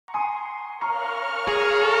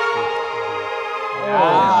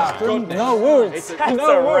No rules. It's no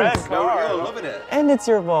a rules. red card. You're loving it. And it's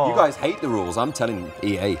your ball. You guys hate the rules, I'm telling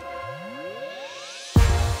EA.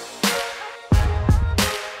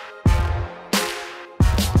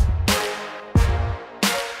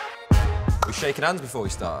 We're shaking hands before we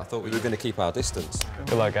start. I thought we were going to keep our distance.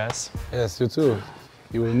 Good luck, guys. Yes, you too.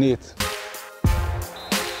 You will need.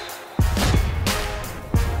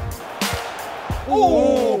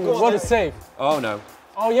 Oh, what a save. Oh no.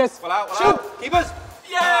 Oh, yes. Well out, well out. Keepers!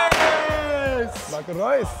 Yes! Marco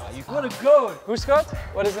Reus. What a goal. Who scored?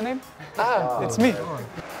 What is the name? It's me.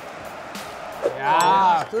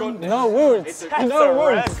 Yeah. No rules. No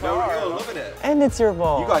rules. No, you're loving it. And it's your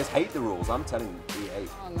ball. You guys hate the rules, I'm telling EA.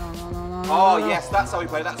 No. Oh yes, that's how we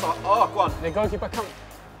play. That's how. Oh, go on. The goalkeeper come.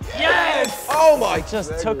 Yes! Oh my!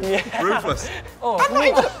 Just took me. Ruthless. Oh,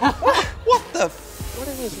 What the what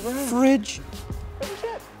is this, bro? fridge?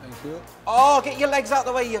 Thank you. Oh, get your legs out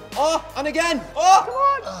the way, you. Oh, and again. Oh, come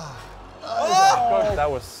on. Oh. That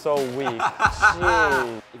was so weak.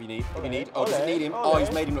 Jeez. If you need. Oh, doesn't need him. Oh,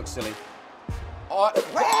 he's made him look silly.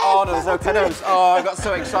 Oh no, there's no penos. Oh, I got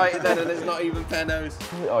so excited then, and there's not even penos.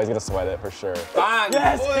 Oh, he's gonna sweat it for sure. Bang!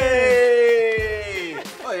 Yes,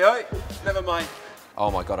 Oi! Oi, never mind.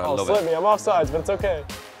 Oh my God, I love Slip it. me, I'm offsides, but it's okay.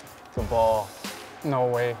 Good ball. No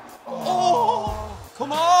way. Oh,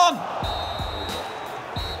 come on!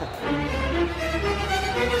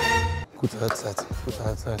 Gute Halbzeit. Gute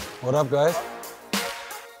Halbzeit. What up, guys?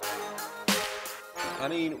 I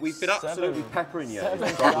mean, we've been absolutely peppering you.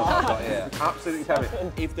 Absolutely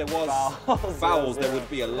peppering. If there was fouls, there would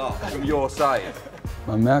be a lot from your side.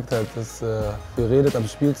 Man merkt halt, dass viel redet am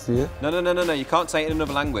Spielstil. No, you can't say it in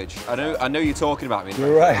another language. I know you're talking about me.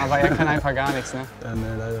 You're right. Aber er kann einfach gar nichts, ne? Ja,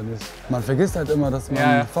 nee, leider nicht. Man vergisst halt immer, dass man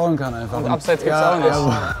Ja. faulen kann einfach. Und Abseits gibt's auch nicht.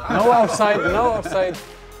 No offside, no offside.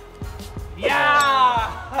 Yeah!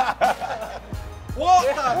 What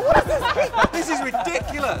the? This is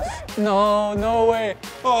ridiculous. No way.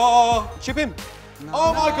 Oh, chip him.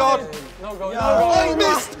 Oh my God. No goal, Oh, he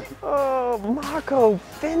missed. Oh, Marco,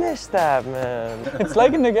 finish that, man. It's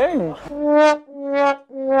like in the game.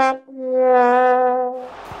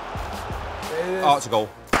 Oh, it's a goal.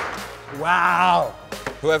 Wow!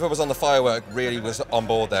 Whoever was on the firework really was on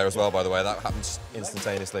board there as well, by the way. That happened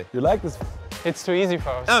instantaneously. You like this? It's too easy for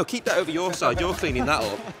us. Oh, keep that over your side. You're cleaning that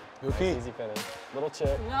up. Okay. Easy finish. Little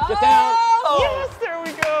chip. No. Get down. Yes, there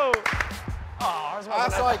we go. Oh, ours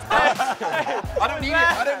That's wasn't like, I don't need it.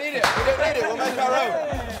 We don't need it. We'll make our own.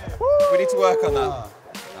 We need to work on that.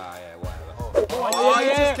 Ah, yeah, whatever. Oh, you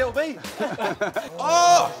just killed me.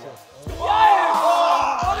 Oh!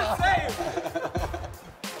 What a save!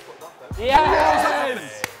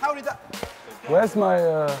 Yes! How did that? Where's my...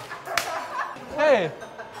 Hey!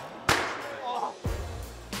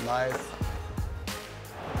 Nice.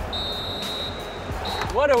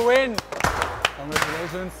 What a win!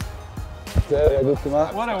 Congratulations. Sehr gut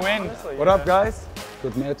gemacht. What a win! What up, guys?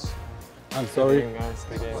 Good match. I'm sorry. guys.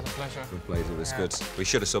 Good game. What a pleasure. Good plays, it was good. We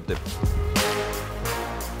should have subbed him.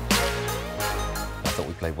 I thought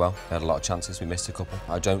we played well. We had a lot of chances, we missed a couple.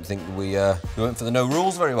 I don't think we went for the no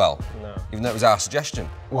rules very well. No. Even though it was our suggestion.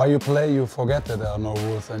 While you play, you forget that there are no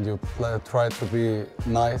rules and you try to be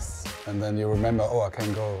nice and then you remember, oh, I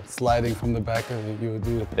can go sliding from the back and you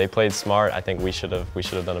do it. They played smart. I think we should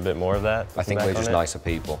have done a bit more of that. I think we're just nicer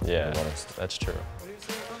people, Yeah, to be honest. that's true.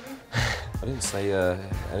 I didn't say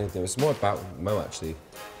anything. It was more about Mo, actually.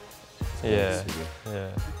 Yeah.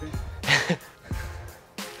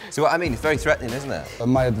 See what I mean? It's very threatening, isn't it?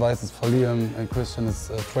 My advice is for Liam and Christian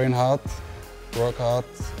is train hard, work hard,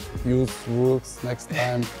 use rules next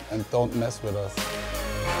time and don't mess with us.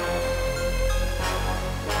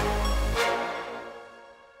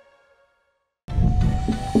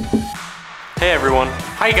 Hey everyone.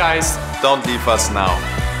 Hi guys. Don't leave us now.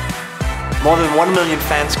 More than 1 million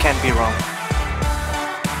fans can't be wrong.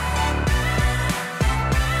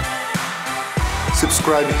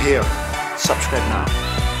 Subscribe here. Subscribe now.